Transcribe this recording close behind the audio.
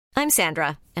I'm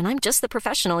Sandra, and I'm just the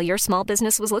professional your small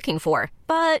business was looking for.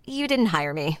 But you didn't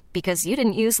hire me because you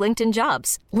didn't use LinkedIn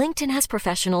Jobs. LinkedIn has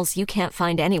professionals you can't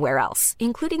find anywhere else,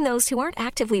 including those who aren't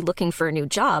actively looking for a new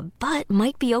job, but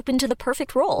might be open to the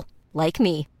perfect role, like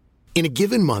me. In a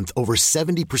given month, over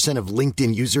 70% of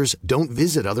LinkedIn users don't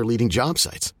visit other leading job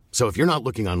sites. So if you're not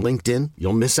looking on LinkedIn,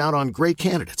 you'll miss out on great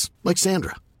candidates like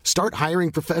Sandra. Start hiring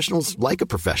professionals like a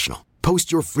professional.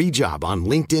 Post your free job on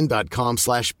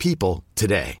linkedin.com/people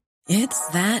today. It's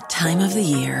that time of the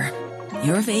year.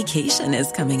 Your vacation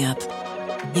is coming up.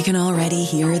 You can already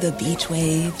hear the beach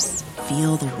waves,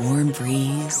 feel the warm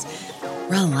breeze,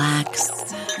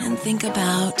 relax, and think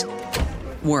about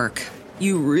work.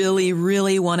 You really,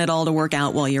 really want it all to work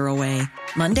out while you're away.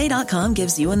 Monday.com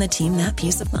gives you and the team that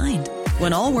peace of mind.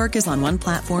 When all work is on one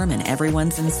platform and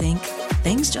everyone's in sync,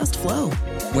 things just flow.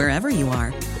 Wherever you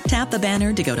are, tap the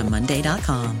banner to go to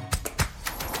Monday.com.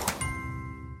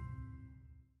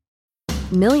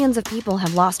 Millions of people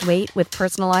have lost weight with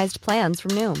personalized plans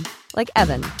from Noom. Like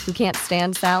Evan, who can't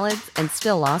stand salads and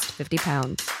still lost 50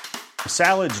 pounds.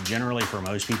 Salads generally for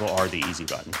most people are the easy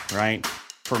button, right?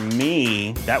 For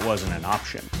me, that wasn't an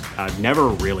option. I never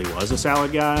really was a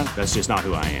salad guy. That's just not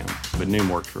who I am. But Noom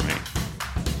worked for me.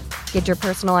 Get your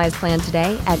personalized plan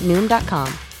today at Noom.com.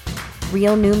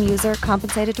 Real Noom user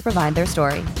compensated to provide their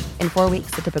story. In 4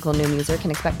 weeks, the typical Noom user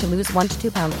can expect to lose 1 to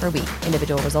 2 pounds per week.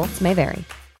 Individual results may vary.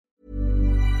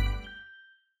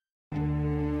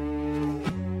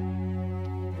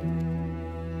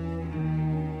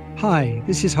 Hi,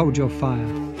 this is Hold Your Fire,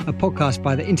 a podcast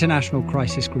by the International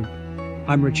Crisis Group.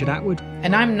 I'm Richard Atwood.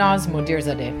 And I'm Naz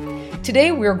Modirzadeh.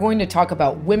 Today we are going to talk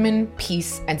about women,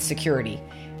 peace, and security.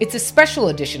 It's a special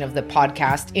edition of the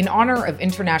podcast in honor of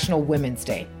International Women's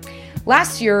Day.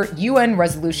 Last year, UN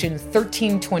Resolution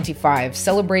 1325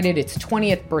 celebrated its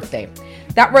 20th birthday.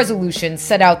 That resolution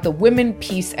set out the Women,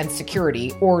 Peace, and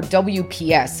Security, or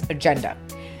WPS, agenda.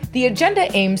 The agenda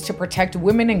aims to protect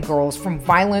women and girls from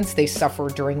violence they suffer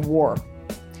during war.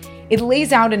 It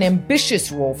lays out an ambitious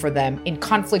role for them in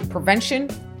conflict prevention,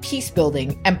 peace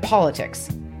building, and politics.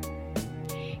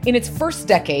 In its first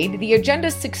decade, the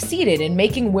agenda succeeded in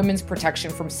making women's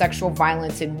protection from sexual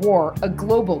violence in war a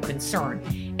global concern,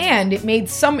 and it made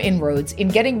some inroads in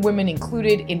getting women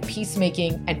included in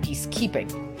peacemaking and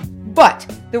peacekeeping. But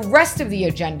the rest of the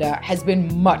agenda has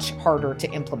been much harder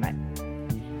to implement.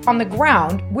 On the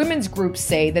ground, women's groups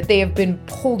say that they have been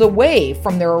pulled away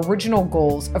from their original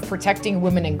goals of protecting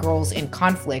women and girls in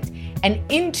conflict and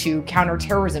into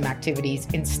counterterrorism activities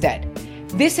instead.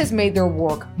 This has made their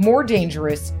work more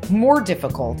dangerous, more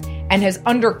difficult, and has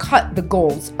undercut the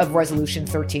goals of Resolution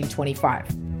 1325.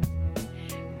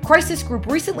 Crisis Group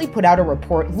recently put out a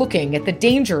report looking at the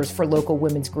dangers for local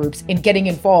women's groups in getting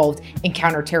involved in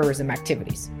counterterrorism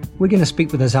activities. We're going to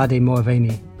speak with Azadeh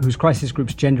Moaveni, who's Crisis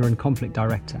Group's Gender and Conflict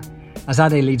Director.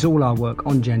 Azadeh leads all our work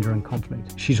on gender and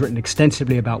conflict. She's written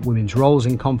extensively about women's roles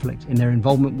in conflict, in their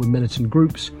involvement with militant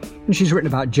groups, and she's written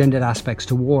about gendered aspects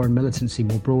to war and militancy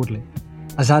more broadly.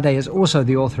 Azadeh is also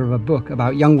the author of a book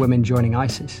about young women joining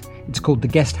ISIS. It's called The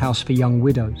Guest House for Young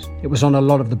Widows. It was on a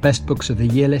lot of the best books of the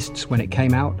year lists when it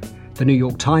came out. The New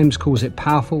York Times calls it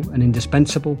powerful and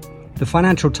indispensable. The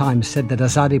Financial Times said that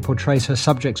Azadeh portrays her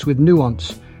subjects with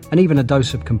nuance and even a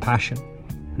dose of compassion,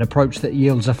 an approach that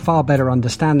yields a far better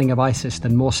understanding of ISIS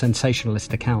than more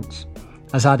sensationalist accounts.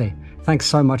 Azadeh, thanks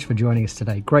so much for joining us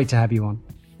today. Great to have you on.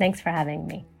 Thanks for having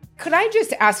me. Could I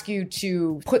just ask you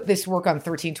to put this work on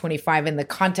 1325 in the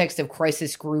context of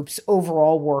Crisis Group's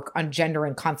overall work on gender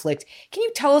and conflict? Can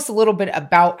you tell us a little bit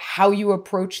about how you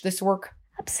approach this work?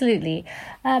 Absolutely.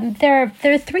 There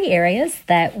are 3 areas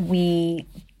that we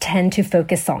tend to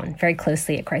focus on very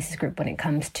closely at Crisis Group when it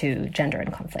comes to gender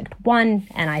and conflict. One,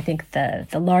 and I think the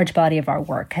large body of our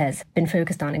work has been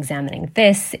focused on examining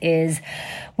this, is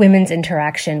women's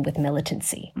interaction with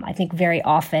militancy. I think very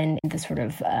often the sort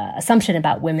of assumption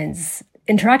about women's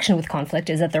interaction with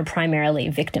conflict is that they're primarily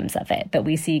victims of it, but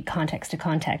we see context to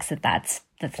context that that's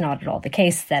not at all the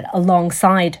case, that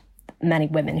alongside many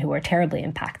women who are terribly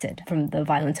impacted from the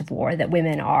violence of war, that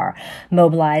women are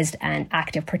mobilized and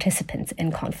active participants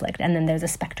in conflict. And then there's a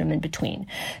spectrum in between.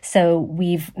 So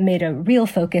we've made a real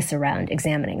focus around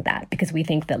examining that because we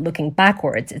think that looking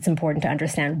backwards, it's important to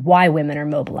understand why women are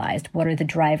mobilized. What are the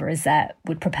drivers that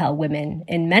would propel women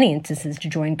in many instances to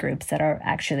join groups that are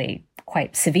actually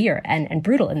quite severe and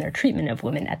brutal in their treatment of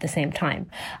women at the same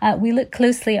time. We look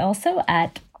closely also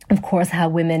at, of course, how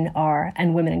women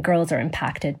and girls are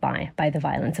impacted by the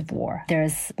violence of war.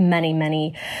 There's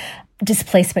many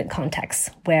displacement contexts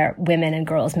where women and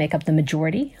girls make up the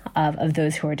majority of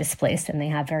those who are displaced, and they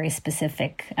have very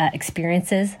specific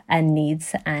experiences and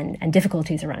needs and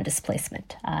difficulties around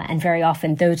displacement. And very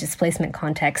often those displacement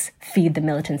contexts feed the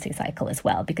militancy cycle as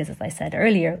well, because as I said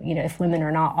earlier, if women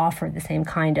are not offered the same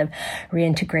kind of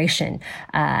reintegration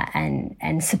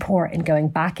and support in going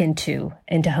back into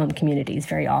home communities,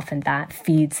 very often that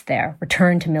feeds their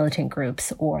return to militant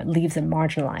groups or leaves them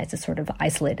marginalized as sort of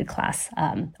isolated class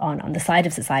on the side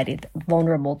of society,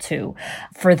 vulnerable to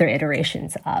further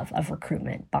iterations of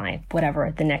recruitment by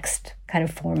whatever the next kind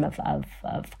of form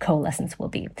of coalescence will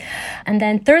be. And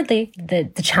then thirdly,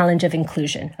 the challenge of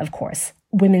inclusion, of course.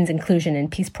 Women's inclusion in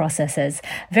peace processes.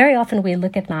 Very often we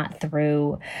look at that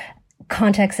through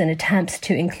contexts and attempts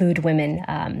to include women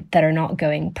that are not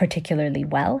going particularly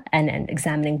well, and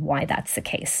examining why that's the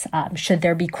case. Should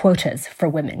there be quotas for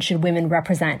women? Should women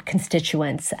represent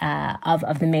constituents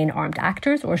of the main armed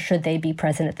actors, or should they be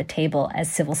present at the table as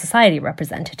civil society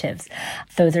representatives?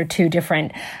 Those are two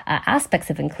different aspects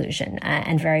of inclusion,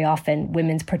 and very often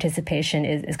women's participation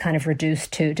is kind of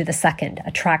reduced to the second,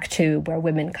 a track two, where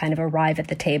women kind of arrive at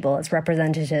the table as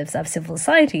representatives of civil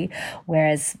society,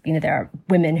 whereas there are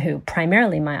women who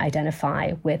primarily might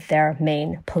identify with their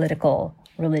main political,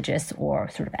 religious, or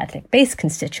sort of ethnic-based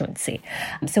constituency.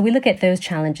 So we look at those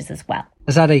challenges as well.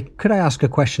 Azadeh, could I ask a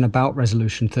question about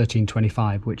Resolution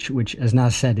 1325, which as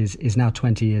Naz said, is now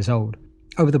 20 years old?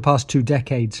 Over the past 2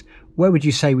 decades, where would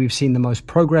you say we've seen the most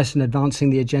progress in advancing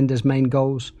the agenda's main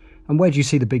goals? And where do you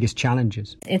see the biggest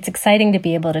challenges? It's exciting to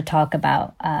be able to talk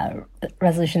about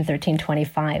Resolution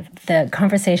 1325. The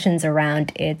conversations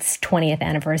around its 20th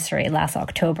anniversary last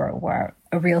October were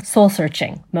a real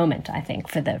soul-searching moment, I think,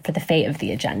 for the fate of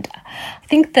the agenda. I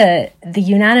think the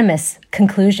unanimous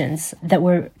conclusions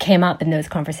that came up in those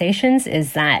conversations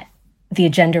is that the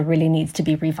agenda really needs to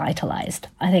be revitalized.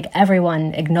 I think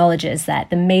everyone acknowledges that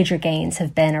the major gains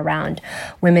have been around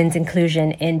women's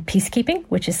inclusion in peacekeeping,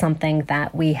 which is something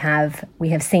that we have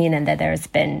seen and that there's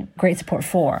been great support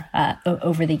for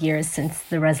over the years since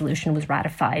the resolution was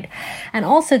ratified. And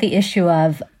also the issue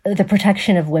of the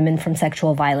protection of women from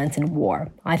sexual violence in war.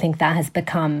 I think that has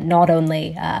become not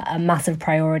only a massive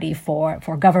priority for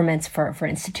governments, for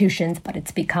institutions, but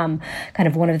it's become kind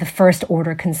of one of the first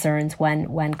order concerns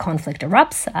when conflict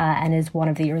erupts, and is one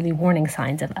of the early warning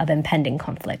signs of impending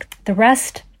conflict. The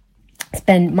rest has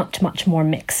been much, much more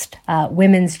mixed.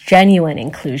 Women's genuine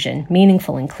inclusion,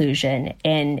 meaningful inclusion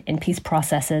in peace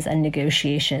processes and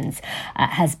negotiations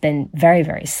has been very,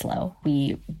 very slow.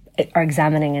 We are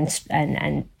examining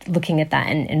and looking at that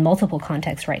in multiple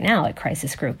contexts right now at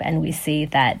Crisis Group, and we see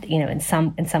that in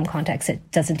some contexts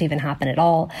it doesn't even happen at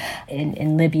all.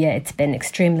 In Libya, it's been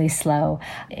extremely slow.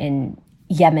 In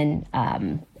Yemen,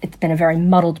 it's been a very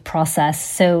muddled process.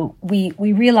 So we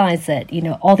realize that,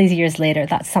 all these years later,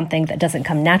 that's something that doesn't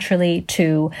come naturally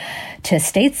to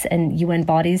states and UN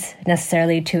bodies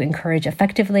necessarily to encourage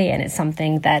effectively. And it's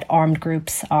something that armed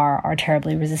groups are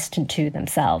terribly resistant to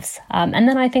themselves. And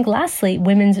then I think lastly,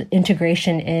 women's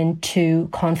integration into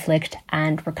conflict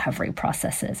and recovery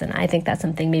processes. And I think that's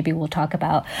something maybe we'll talk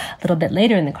about a little bit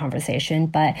later in the conversation,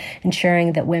 but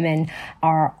ensuring that women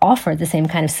are offered the same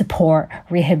kind of support,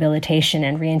 rehabilitation,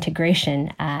 and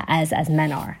reintegration as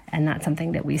men are. And that's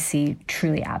something that we see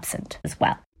truly absent as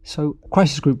well. So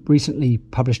Crisis Group recently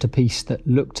published a piece that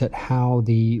looked at how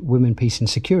the Women, Peace and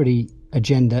Security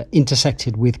agenda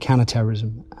intersected with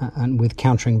counterterrorism and with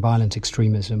countering violent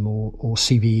extremism, or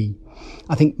CVE.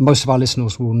 I think most of our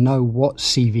listeners will know what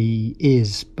CVE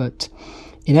is, but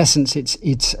in essence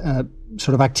it's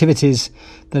sort of activities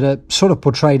that are sort of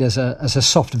portrayed as a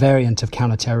soft variant of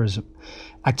counterterrorism.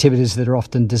 Activities that are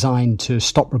often designed to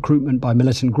stop recruitment by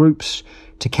militant groups,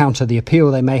 to counter the appeal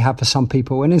they may have for some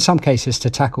people, and in some cases to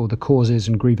tackle the causes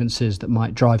and grievances that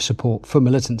might drive support for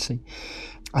militancy.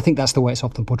 I think that's the way it's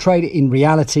often portrayed. In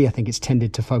reality, I think it's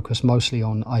tended to focus mostly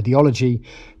on ideology,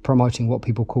 promoting what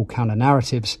people call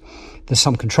counter-narratives. There's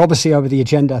some controversy over the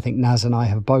agenda. I think Naz and I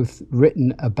have both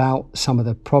written about some of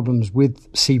the problems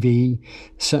with CVE,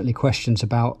 certainly questions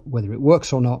about whether it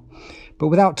works or not. But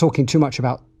without talking too much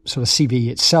about sort of CVE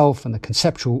itself and the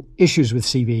conceptual issues with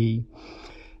CVE,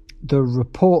 the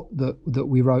report that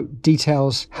we wrote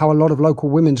details how a lot of local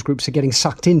women's groups are getting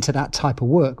sucked into that type of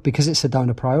work because it's a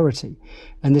donor priority.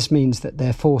 And this means that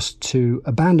they're forced to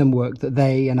abandon work that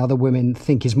they and other women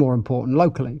think is more important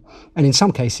locally. And in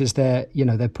some cases, they're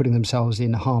putting themselves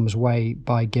in harm's way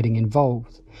by getting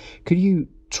involved. Could you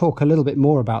talk a little bit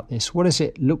more about this? What does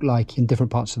it look like in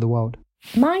different parts of the world?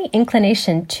 My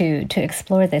inclination to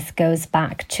explore this goes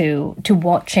back to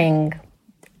watching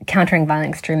countering violent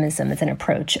extremism as an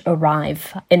approach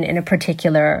arrive in a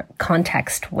particular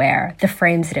context where the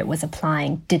frames that it was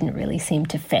applying didn't really seem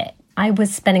to fit. I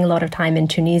was spending a lot of time in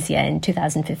Tunisia in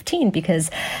 2015 because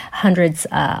hundreds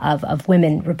of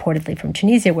women reportedly from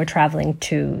Tunisia were traveling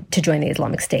to join the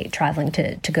Islamic State, traveling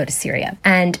to go to Syria.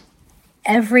 And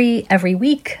every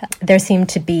week, there seemed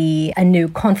to be a new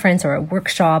conference or a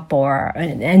workshop or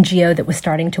an NGO that was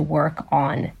starting to work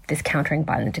on this countering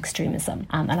violent extremism.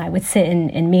 And I would sit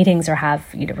in meetings or have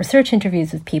research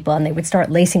interviews with people, and they would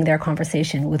start lacing their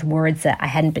conversation with words that I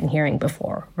hadn't been hearing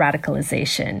before: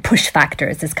 radicalization, push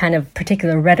factors, this kind of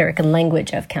particular rhetoric and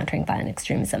language of countering violent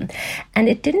extremism. And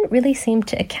it didn't really seem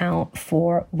to account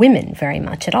for women very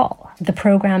much at all. The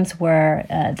programs were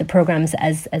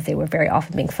as they were very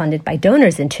often being funded by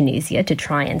donors in Tunisia to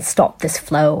try and stop this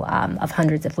flow of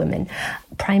hundreds of women,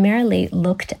 primarily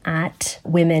looked at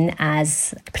women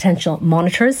as potential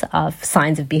monitors of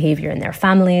signs of behavior in their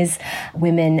families,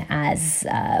 women as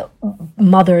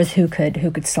mothers who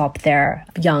could stop their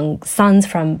young sons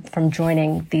from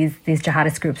joining these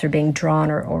jihadist groups or being drawn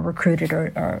or recruited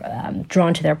or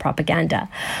drawn to their propaganda.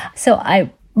 So I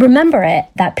remember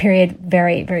that period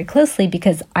very, very closely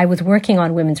because I was working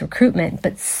on women's recruitment,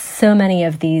 but so many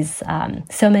of these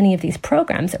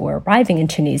programs that were arriving in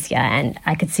Tunisia, and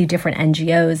I could see different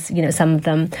NGOs, some of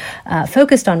them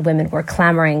focused on women, were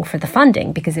clamoring for the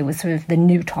funding because it was sort of the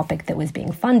new topic that was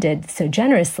being funded so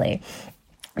generously.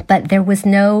 But there was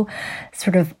no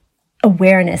sort of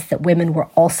awareness that women were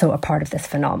also a part of this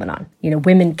phenomenon.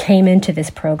 Women came into this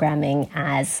programming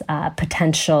as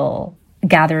potential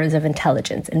gatherers of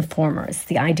intelligence, informers.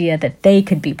 The idea that they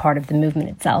could be part of the movement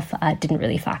itself didn't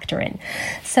really factor in.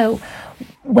 So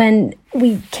when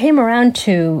we came around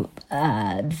to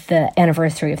the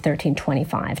anniversary of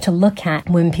 1325 to look at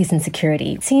women, peace and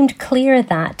security, it seemed clear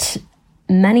that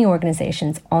many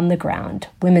organizations on the ground,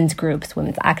 women's groups,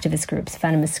 women's activist groups,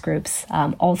 feminist groups,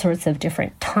 all sorts of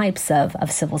different types of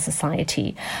civil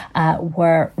society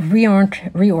were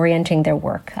reorienting their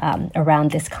work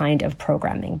around this kind of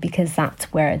programming, because that's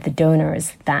where the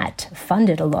donors that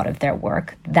funded a lot of their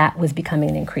work, that was becoming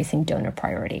an increasing donor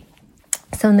priority.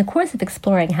 So in the course of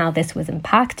exploring how this was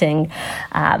impacting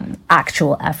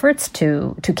actual efforts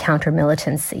to counter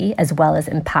militancy, as well as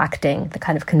impacting the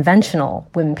kind of conventional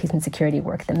women, peace and security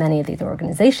work that many of these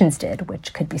organizations did,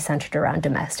 which could be centered around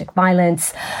domestic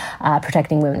violence,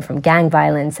 protecting women from gang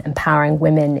violence, empowering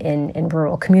women in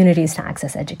rural communities to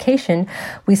access education,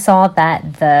 we saw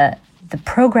that the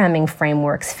programming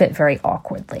frameworks fit very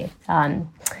awkwardly.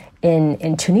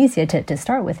 In Tunisia, to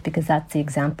start with, because that's the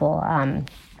example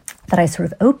that I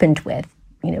sort of opened with,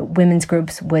 women's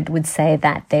groups would say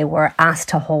that they were asked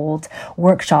to hold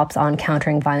workshops on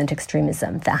countering violent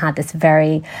extremism that had this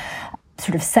very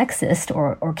sort of sexist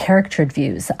or caricatured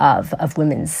views of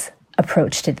women's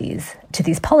approach to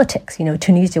these politics.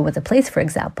 Tunisia was a place, for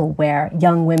example, where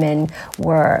young women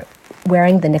were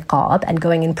wearing the niqab and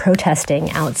going and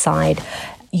protesting outside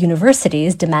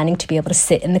universities, demanding to be able to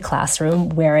sit in the classroom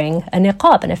wearing a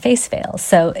niqab and a face veil.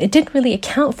 So it didn't really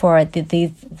account for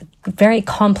the very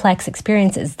complex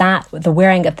experiences that the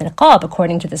wearing of the niqab,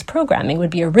 according to this programming, would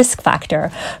be a risk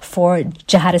factor for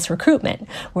jihadist recruitment.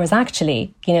 Whereas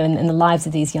actually, in the lives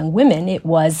of these young women, it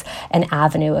was an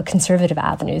avenue, a conservative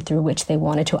avenue through which they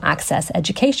wanted to access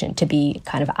education, to be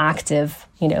kind of active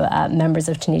members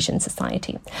of Tunisian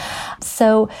society.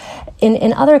 So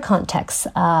in other contexts,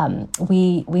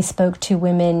 we spoke to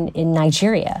women in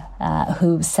Nigeria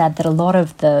who said that a lot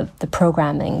of the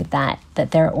programming that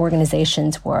their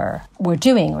organizations were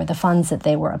doing, or the funds that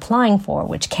they were applying for,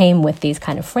 which came with these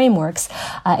kind of frameworks,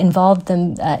 involved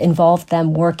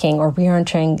them working or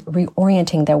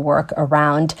reorienting their work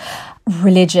around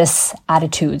religious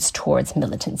attitudes towards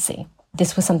militancy.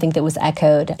 This was something that was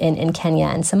echoed in Kenya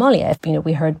and Somalia.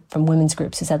 We heard from women's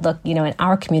groups who said, look, in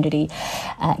our community,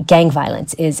 gang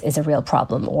violence is a real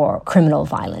problem, or criminal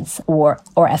violence, or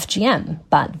FGM.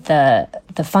 But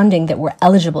the funding that we're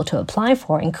eligible to apply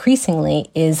for increasingly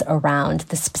is around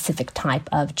the specific type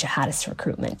of jihadist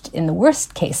recruitment. In the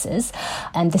worst cases,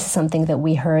 and this is something that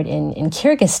we heard in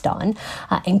Kyrgyzstan,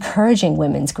 encouraging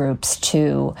women's groups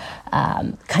to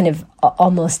kind of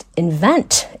almost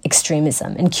invent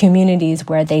extremism in communities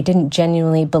where they didn't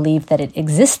genuinely believe that it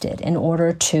existed, in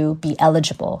order to be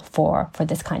eligible for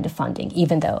this kind of funding,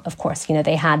 even though, of course,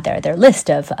 they had their list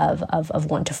of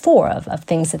 1 to 4 of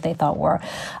things that they thought were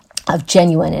of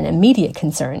genuine and immediate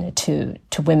concern to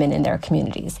women in their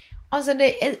communities.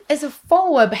 Azadeh, as a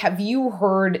follow-up, have you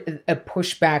heard a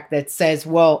pushback that says,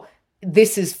 well,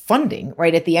 this is funding,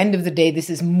 right? At the end of the day, this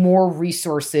is more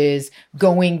resources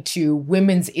going to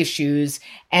women's issues.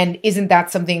 And isn't that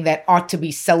something that ought to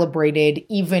be celebrated,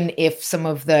 even if some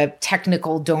of the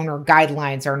technical donor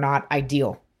guidelines are not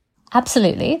ideal?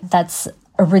 Absolutely. That's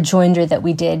a rejoinder that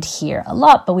we did hear a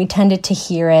lot, but we tended to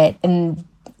hear it in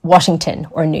Washington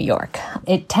or New York.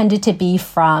 It tended to be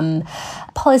from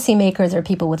policymakers or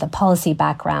people with a policy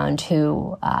background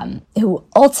who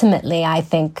ultimately, I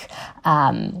think,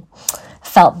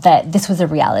 felt that this was a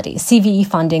reality. CVE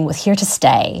funding was here to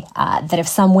stay, that if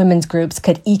some women's groups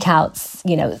could eke out,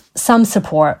 some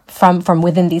support from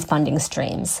within these funding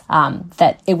streams,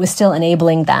 that it was still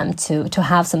enabling them to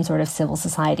have some sort of civil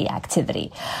society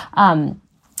activity.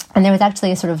 And there was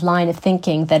actually a sort of line of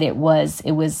thinking that it was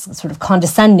sort of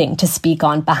condescending to speak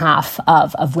on behalf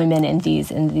of women in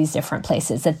these different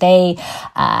places, that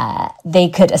they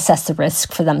could assess the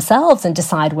risk for themselves and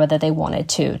decide whether they wanted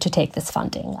to take this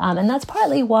funding. And that's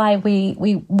partly why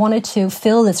we wanted to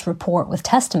fill this report with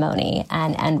testimony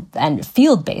and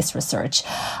field-based research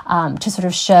to sort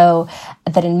of show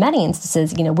that in many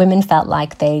instances, women felt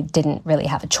like they didn't really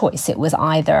have a choice. It was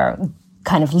either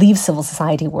kind of leave civil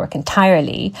society work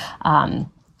entirely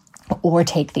or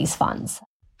take these funds.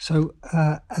 So,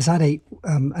 Azadeh,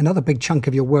 another big chunk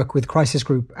of your work with Crisis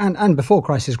Group and before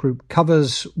Crisis Group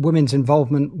covers women's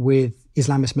involvement with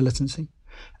Islamist militancy.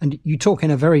 And you talk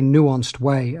in a very nuanced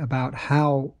way about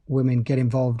how women get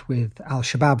involved with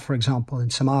Al-Shabaab, for example, in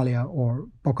Somalia, or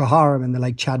Boko Haram in the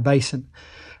Lake Chad Basin.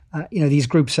 These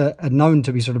groups are known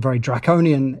to be sort of very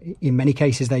draconian. In many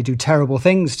cases, they do terrible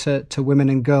things to women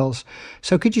and girls.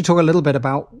 So could you talk a little bit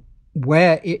about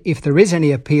where, if there is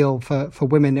any appeal for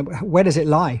women, where does it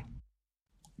lie?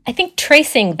 I think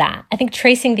tracing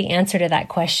the answer to that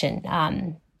question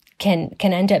can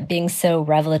end up being so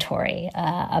revelatory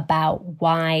about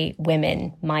why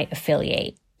women might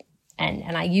affiliate.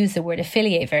 And I use the word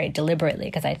affiliate very deliberately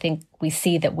because I think we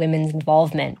see that women's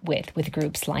involvement with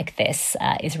groups like this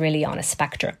is really on a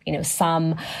spectrum.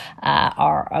 Some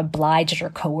are obliged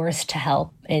or coerced to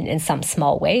help in some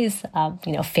small ways,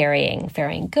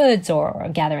 ferrying goods or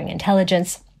gathering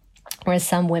intelligence. Whereas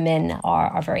some women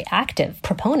are very active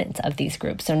proponents of these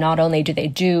groups. So not only do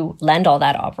they lend all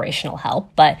that operational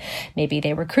help, but maybe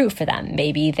they recruit for them.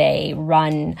 Maybe they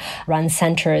run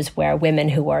centers where women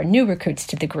who are new recruits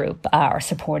to the group are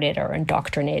supported or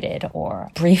indoctrinated or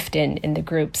briefed in the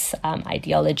group's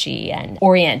ideology and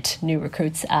orient new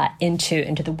recruits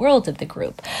into the world of the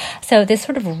group. So this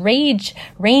sort of range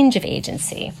of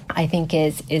agency, I think,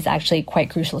 is actually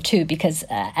quite crucial too, because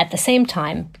at the same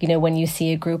time, when you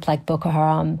see a group like Boko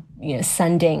Haram,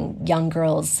 sending young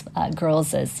girls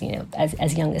as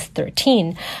young as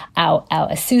 13 out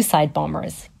as suicide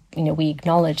bombers, we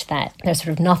acknowledge that there's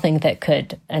sort of nothing that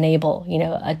could enable,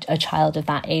 a child of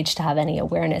that age to have any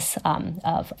awareness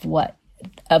of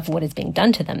what is being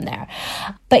done to them there.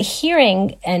 But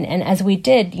hearing, and as we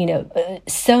did,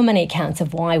 so many accounts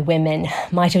of why women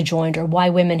might have joined or why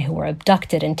women who were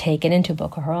abducted and taken into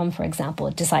Boko Haram, for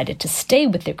example, decided to stay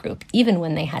with the group, even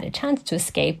when they had a chance to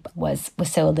escape, was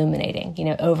so illuminating.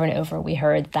 Over and over, we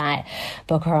heard that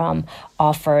Boko Haram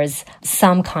offers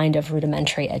some kind of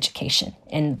rudimentary education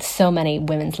in so many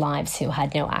women's lives who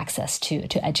had no access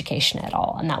to education at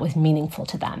all, and that was meaningful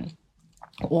to them.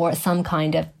 Or some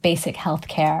kind of basic health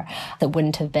care that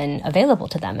wouldn't have been available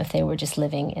to them if they were just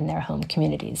living in their home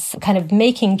communities. Kind of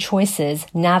making choices,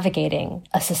 navigating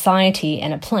a society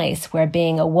and a place where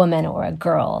being a woman or a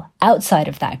girl outside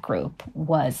of that group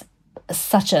was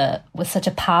such a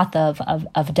path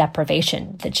of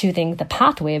deprivation that choosing the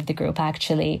pathway of the group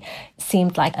actually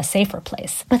seemed like a safer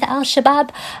place. With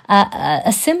Al-Shabaab,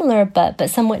 a similar but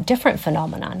somewhat different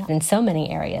phenomenon. In so many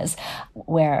areas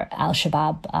where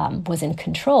Al-Shabaab was in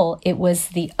control, it was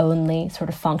the only sort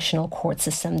of functional court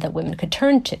system that women could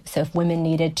turn to. So if women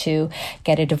needed to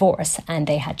get a divorce and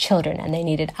they had children and they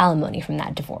needed alimony from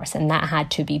that divorce, and that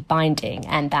had to be binding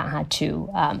and that had to,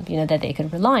 that they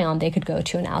could rely on, they could go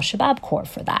to an Al-Shabaab court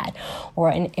for that. Or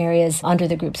in areas under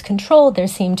the group's control, there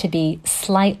seemed to be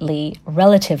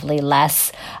relatively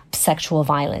less sexual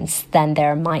violence than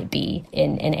there might be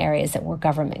in areas that were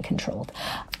government controlled.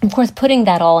 Of course, putting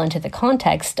that all into the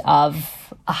context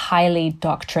of a highly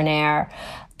doctrinaire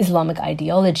Islamic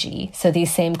ideology. So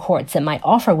these same courts that might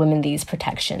offer women these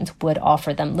protections would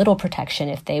offer them little protection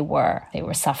if they were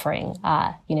suffering,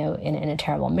 in a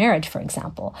terrible marriage, for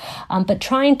example. But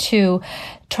trying to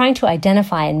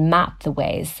identify and map the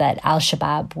ways that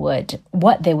Al-Shabaab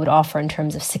what they would offer in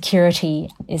terms of security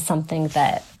is something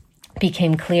that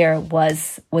became clear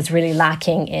was really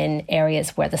lacking in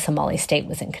areas where the Somali state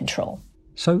was in control.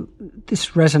 So this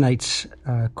resonates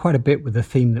quite a bit with the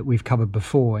theme that we've covered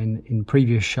before in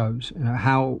previous shows,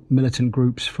 how militant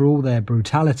groups, for all their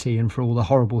brutality and for all the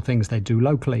horrible things they do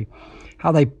locally,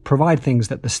 how they provide things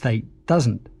that the state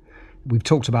doesn't. We've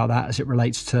talked about that as it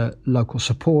relates to local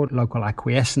support, local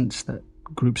acquiescence that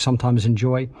groups sometimes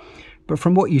enjoy. But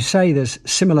from what you say, there's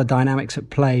similar dynamics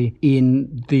at play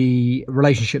in the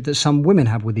relationship that some women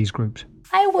have with these groups.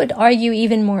 I would argue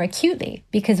even more acutely,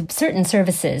 because certain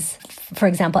services, for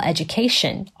example,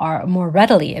 education, are more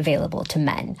readily available to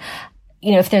men.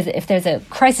 You know, if there's a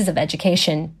crisis of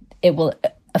education, it will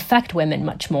affect women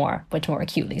much more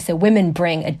acutely. So women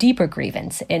bring a deeper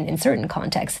grievance in certain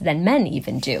contexts than men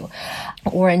even do.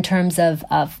 Or in terms of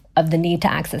the need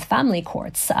to access family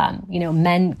courts,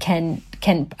 men can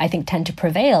I think tend to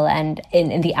prevail, and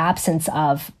in the absence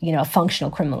of a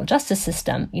functional criminal justice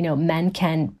system, men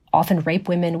can often rape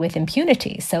women with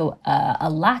impunity. So a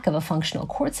lack of a functional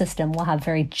court system will have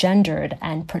very gendered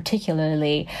and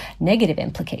particularly negative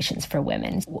implications for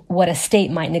women. What a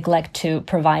state might neglect to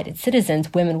provide its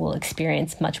citizens, women will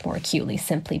experience much more acutely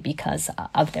simply because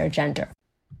of their gender.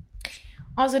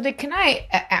 Azadeh, can I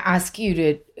ask you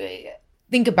to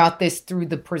think about this through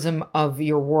the prism of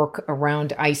your work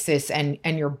around ISIS and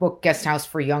your book, Guest House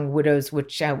for Young Widows,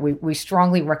 which we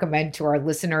strongly recommend to our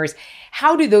listeners.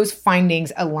 How do those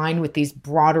findings align with these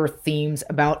broader themes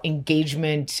about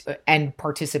engagement and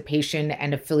participation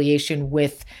and affiliation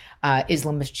with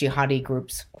Islamist jihadi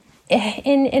groups?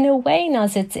 In a way,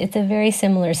 Naz, it's a very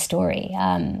similar story.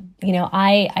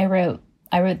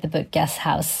 I wrote the book Guest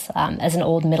House as an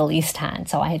old Middle East hand.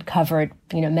 So I had covered,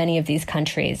 many of these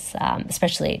countries,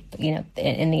 especially,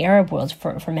 in the Arab world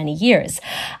for many years.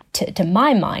 To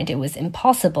my mind, it was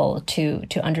impossible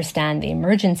to understand the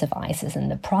emergence of ISIS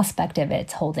and the prospect of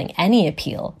its holding any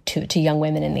appeal to young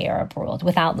women in the Arab world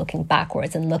without looking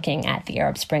backwards and looking at the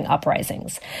Arab Spring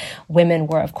uprisings. Women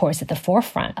were, of course, at the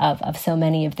forefront of so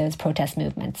many of those protest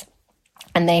movements.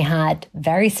 And they had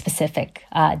very specific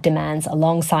demands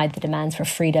alongside the demands for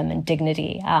freedom and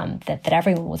dignity that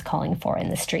everyone was calling for in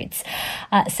the streets.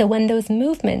 So when those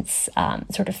movements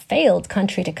sort of failed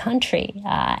country to country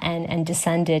and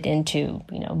descended into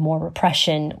more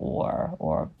repression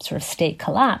or sort of state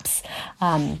collapse,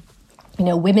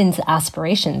 women's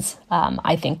aspirations,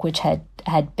 I think, which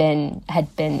had been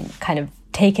kind of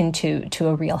taken to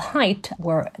a real height,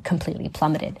 were completely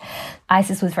plummeted.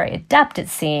 ISIS was very adept at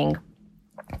seeing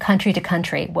country to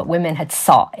country what women had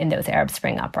sought in those Arab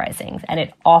Spring uprisings, and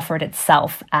it offered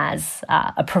itself as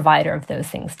a provider of those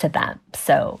things to them.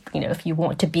 So, if you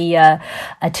want to be a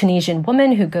Tunisian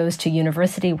woman who goes to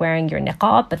university wearing your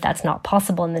niqab, but that's not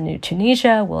possible in the new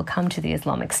Tunisia, we'll come to the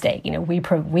Islamic State.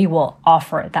 We will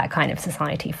offer that kind of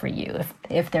society for you.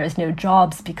 If there's no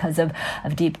jobs because of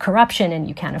deep corruption and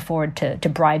you can't afford to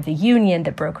bribe the union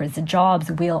that brokers the jobs,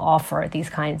 we'll offer these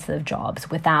kinds of jobs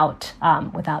without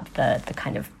the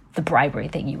kind of the bribery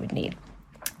that you would need.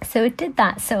 So it did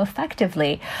that so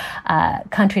effectively,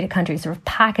 country to country, sort of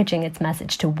packaging its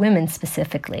message to women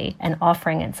specifically and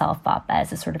offering itself up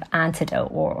as a sort of antidote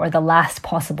or the last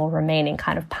possible remaining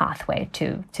kind of pathway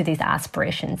to these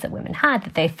aspirations that women had,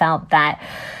 that they felt that,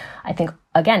 I think,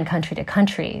 again, country to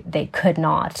country, they could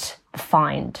not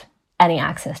find any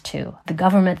access to. The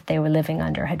government that they were living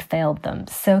under had failed them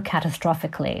so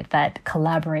catastrophically that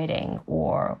collaborating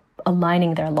or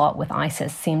aligning their lot with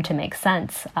ISIS seemed to make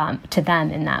sense to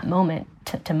them in that moment,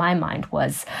 to my mind,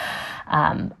 was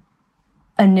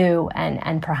a new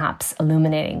and perhaps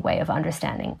illuminating way of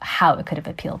understanding how it could have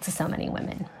appealed to so many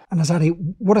women. And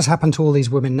Azadeh, what has happened to all these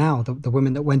women now, the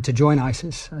women that went to join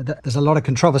ISIS? There's a lot of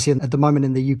controversy at the moment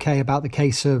in the UK about the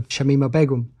case of Shamima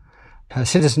Begum. Her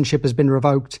citizenship has been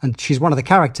revoked, and she's one of the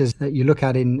characters that you look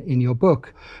at in your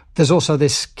book. There's also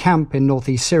this camp in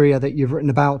northeast Syria that you've written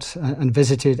about and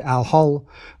visited, Al-Hol,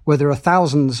 where there are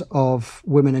thousands of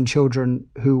women and children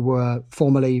who were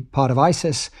formerly part of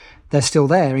ISIS. They're still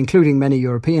there, including many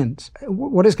Europeans.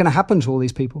 What is going to happen to all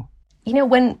these people?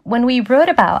 When we wrote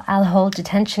about Al-Hol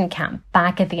detention camp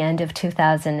back at the end of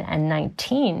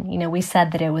 2019, we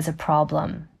said that it was a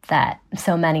problem that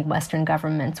so many Western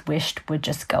governments wished would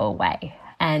just go away.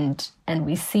 And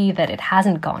we see that it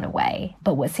hasn't gone away.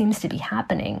 But what seems to be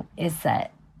happening is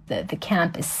that the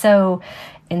camp is so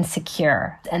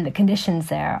insecure and the conditions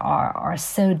there are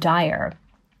so dire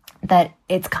that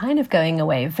it's kind of going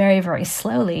away very, very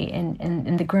slowly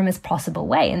in the grimmest possible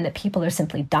way, and that people are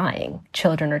simply dying.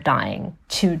 Children are dying.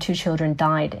 Two children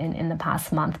died in the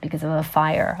past month because of a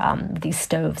fire, these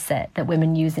stoves that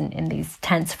women use in these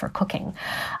tents for cooking.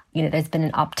 There's been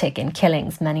an uptick in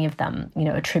killings, many of them,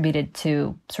 attributed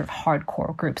to sort of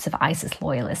hardcore groups of ISIS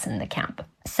loyalists in the camp.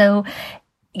 So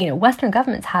Western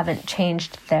governments haven't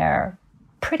changed their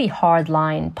pretty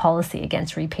hard-line policy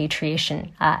against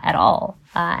repatriation at all.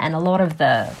 And a lot of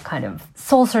the kind of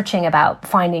soul-searching about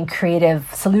finding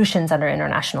creative solutions under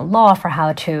international law for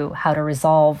how to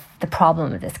resolve the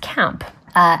problem of this camp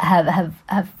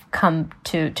have come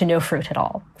to no fruit at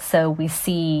all. So we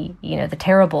see, the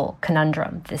terrible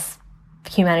conundrum, this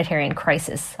humanitarian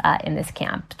crisis in this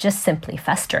camp just simply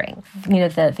festering.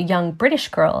 The young British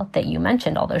girl that you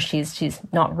mentioned, although she's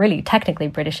not really technically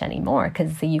British anymore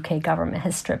because the UK government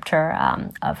has stripped her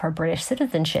of her British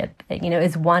citizenship,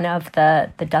 is one of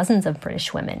the dozens of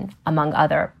British women, among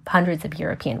other hundreds of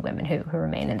European women who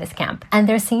remain in this camp. And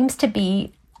there seems to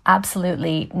be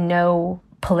absolutely no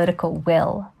political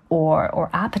will or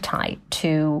appetite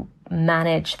to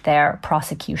manage their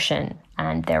prosecution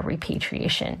and their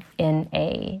repatriation in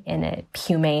a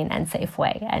humane and safe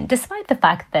way. And despite the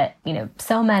fact that,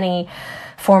 so many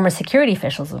former security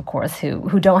officials, of course,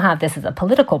 who don't have this as a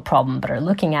political problem, but are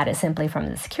looking at it simply from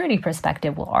the security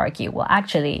perspective, will argue, well,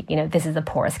 actually, this is a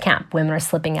porous camp. Women are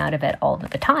slipping out of it all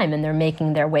the time, and they're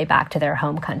making their way back to their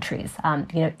home countries.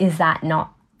 Is that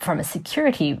not, from a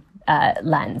security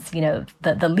lens,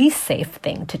 the least safe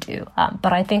thing to do?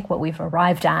 But I think what we've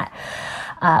arrived at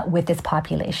with this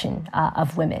population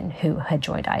of women who had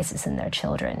joined ISIS and their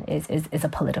children is a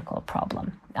political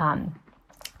problem. And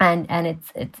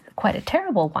it's quite a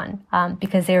terrible one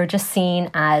because they are just seen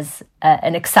as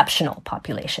an exceptional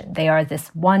population. They are this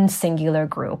one singular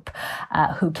group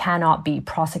who cannot be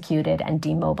prosecuted and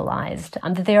demobilized.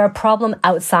 They are a problem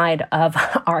outside of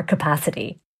our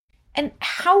capacity. And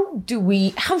how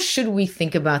should we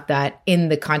think about that in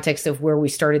the context of where we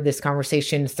started this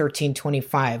conversation,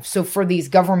 1325? So for these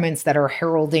governments that are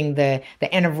heralding the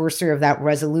anniversary of that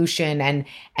resolution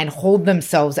and hold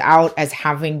themselves out as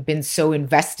having been so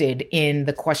invested in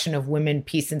the question of women,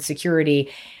 peace, and security,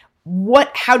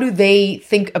 how do they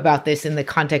think about this in the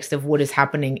context of what is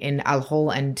happening in Al-Hol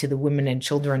and to the women and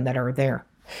children that are there?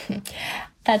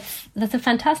 That's a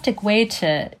fantastic way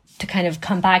to kind of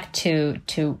come back to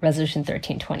Resolution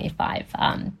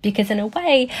 1325, because in a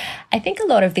way, I think a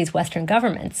lot of these Western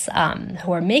governments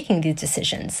who are making these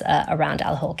decisions around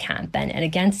Al-Hol camp and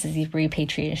against the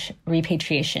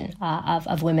repatriation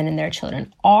of women and their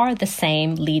children are the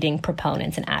same leading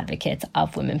proponents and advocates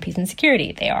of women, peace, and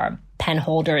security. They are pen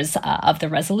holders of the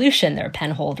resolution. They're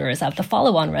pen holders of the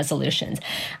follow-on resolutions.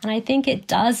 And I think it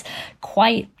does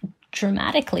quite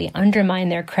dramatically undermine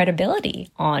their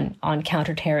credibility on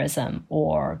counterterrorism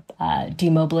or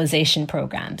demobilization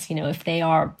programs. If they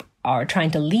are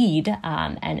trying to lead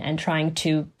and trying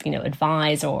to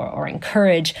advise or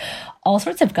encourage all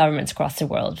sorts of governments across the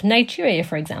world. Nigeria,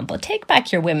 for example, take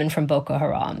back your women from Boko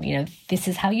Haram. This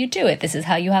is how you do it. This is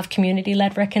how you have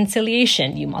community-led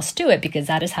reconciliation. You must do it because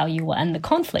that is how you will end the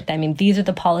conflict. I mean, these are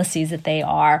the policies that they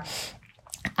are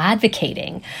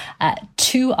advocating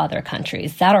to other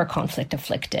countries that are conflict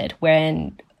afflicted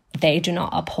when they do not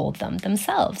uphold them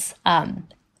themselves.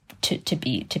 To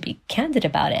be candid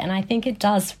about it, and I think it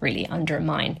does really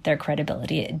undermine their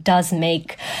credibility. It does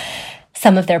make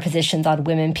some of their positions on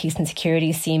women, peace, and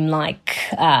security seem like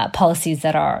policies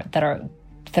that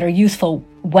are useful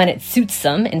when it suits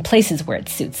them, in places where it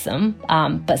suits them,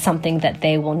 but something that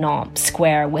they will not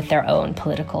square with their own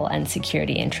political and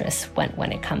security interests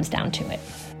when it comes down to it.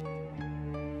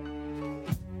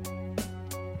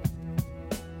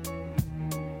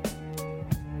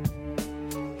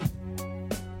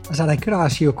 Azadeh, could I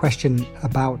ask you a question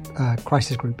about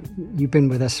Crisis Group? You've been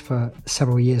with us for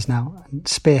several years now,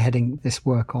 spearheading this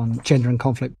work on gender and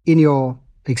conflict. In your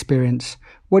experience,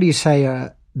 what do you say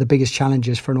are the biggest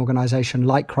challenges for an organization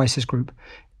like Crisis Group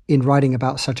in writing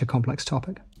about such a complex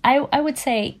topic? I would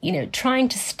say, trying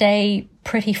to stay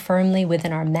pretty firmly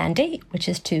within our mandate, which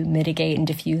is to mitigate and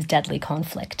diffuse deadly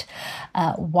conflict,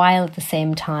 while at the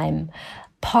same time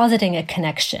positing a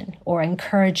connection or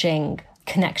encouraging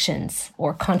connections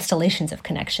or constellations of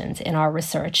connections in our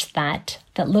research that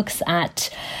looks at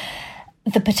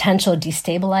the potential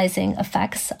destabilizing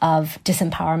effects of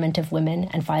disempowerment of women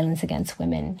and violence against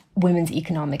women, women's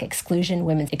economic exclusion,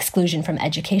 women's exclusion from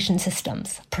education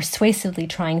systems, persuasively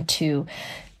trying to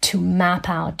map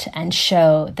out and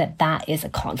show that is a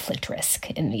conflict risk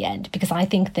in the end. Because I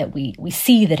think that we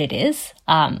see that it is.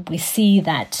 We see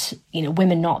that,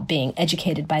 women not being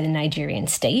educated by the Nigerian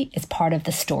state is part of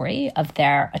the story of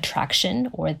their attraction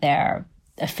or their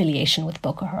affiliation with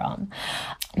Boko Haram.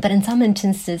 But in some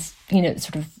instances,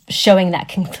 sort of showing that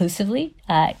conclusively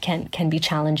can be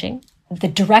challenging. The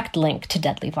direct link to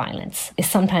deadly violence is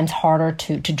sometimes harder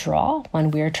to draw when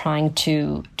we're trying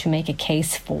to make a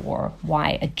case for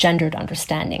why a gendered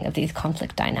understanding of these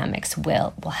conflict dynamics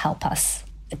will help us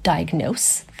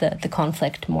diagnose the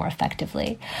conflict more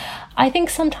effectively. I think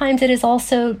sometimes it is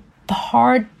also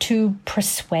hard to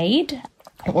persuade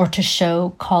or to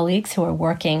show colleagues who are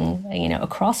working,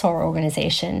 across our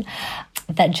organization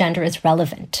that gender is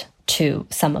relevant to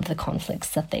some of the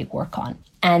conflicts that they work on,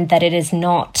 and that it is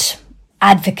not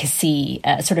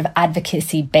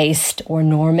advocacy-based or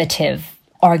normative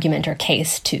argument or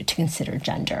case to consider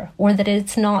gender, or that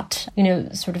it's not,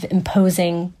 sort of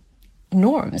imposing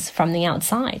norms from the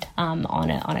outside on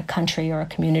a country or a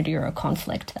community or a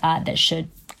conflict that should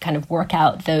kind of work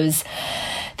out those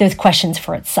questions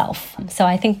for itself. So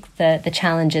I think the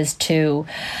challenge is to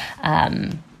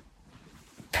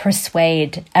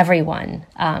persuade everyone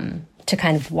to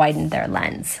kind of widen their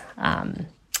lens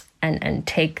and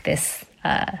take this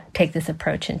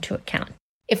approach into account.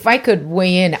 If I could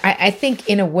weigh in, I think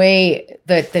in a way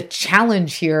that the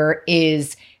challenge here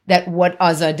is that what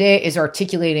Azadeh is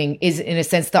articulating is, in a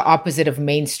sense, the opposite of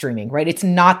mainstreaming, right? It's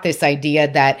not this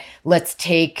idea that let's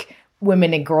take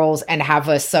women and girls and have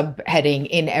a subheading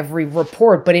in every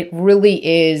report, but it really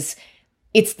is,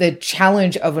 it's the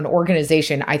challenge of an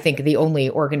organization, I think the only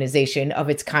organization of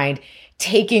its kind,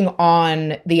 taking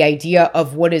on the idea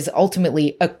of what is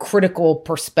ultimately a critical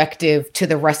perspective to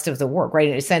the rest of the work, right?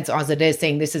 In a sense, Azadeh is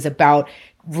saying this is about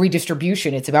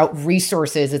redistribution. It's about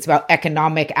resources. It's about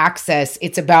economic access.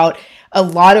 It's about a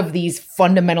lot of these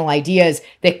fundamental ideas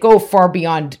that go far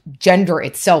beyond gender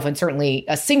itself, and certainly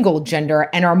a single gender,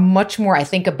 and are much more, I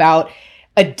think, about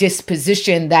a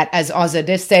disposition that, as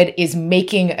Azadeh said, is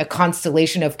making a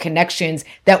constellation of connections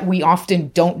that we often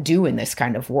don't do in this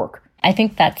kind of work. I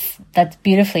think that's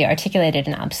beautifully articulated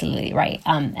and absolutely right.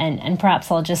 And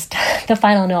perhaps I'll just, the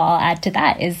final note I'll add to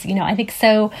that is, I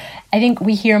think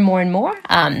we hear more and more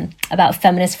about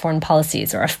feminist foreign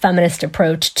policies or a feminist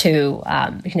approach to,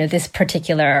 this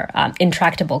particular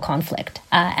intractable conflict.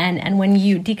 And when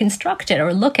you deconstruct it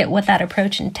or look at what that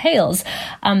approach entails,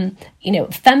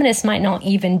 feminist might not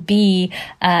even be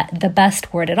the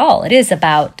best word at all. It is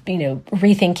about,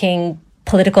 rethinking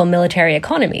political military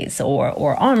economies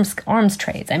or arms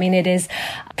trades. I mean, it is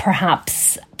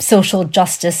perhaps social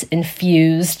justice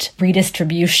infused,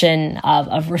 redistribution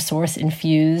of resource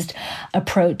infused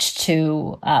approach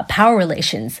to power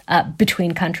relations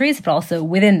between countries, but also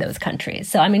within those countries.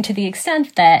 So, I mean, to the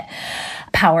extent that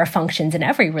power functions in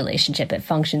every relationship, it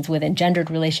functions within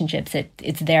gendered relationships,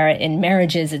 it's there in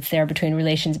marriages, it's there between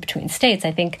relations between states.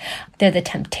 I think there's the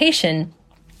temptation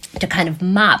to kind of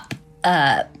map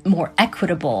more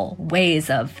equitable ways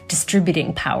of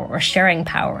distributing power or sharing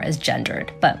power as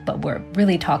gendered, but we're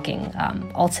really talking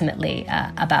ultimately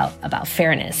about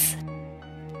fairness.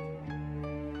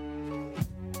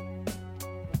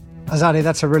 Azadeh,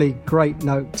 that's a really great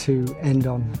note to end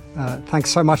on. Thanks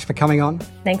so much for coming on.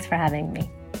 Thanks for having me.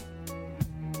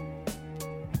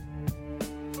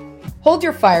 Hold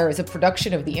Your Fire is a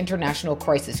production of the International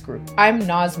Crisis Group. I'm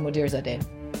Naz Modirzadeh.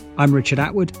 I'm Richard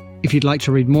Atwood. If you'd like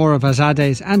to read more of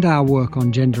Azadeh's and our work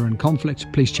on gender and conflict,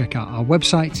 please check out our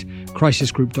website,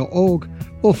 crisisgroup.org,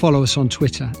 or follow us on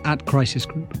Twitter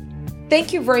 @crisisgroup.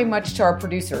 Thank you very much to our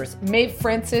producers, Maeve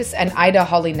Francis and Ida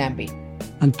Holly-Namby.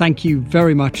 And thank you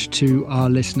very much to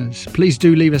our listeners. Please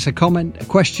do leave us a comment, a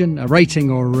question, a rating,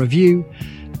 or a review,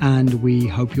 and we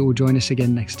hope you'll join us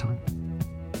again next time.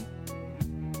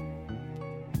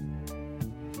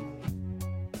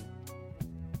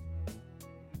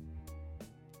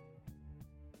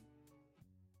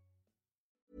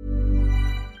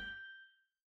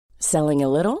 Selling a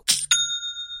little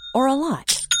or a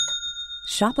lot?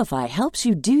 Shopify helps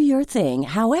you do your thing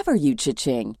however you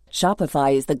cha-ching.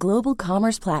 Shopify is the global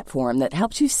commerce platform that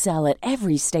helps you sell at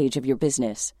every stage of your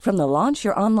business. From the launch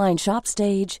your online shop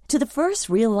stage to the first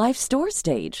real-life store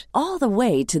stage, all the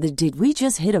way to the did we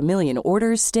just hit a million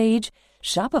orders stage.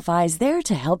 Shopify is there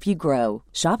to help you grow.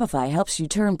 Shopify helps you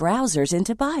turn browsers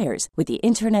into buyers with the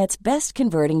internet's best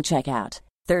converting checkout.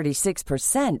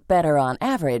 36% better on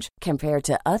average compared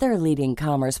to other leading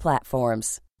commerce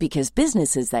platforms. Because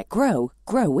businesses that grow,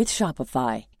 grow with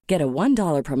Shopify. Get a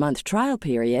 $1 per month trial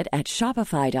period at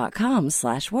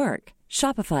shopify.com/work.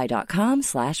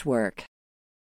 Shopify.com/work.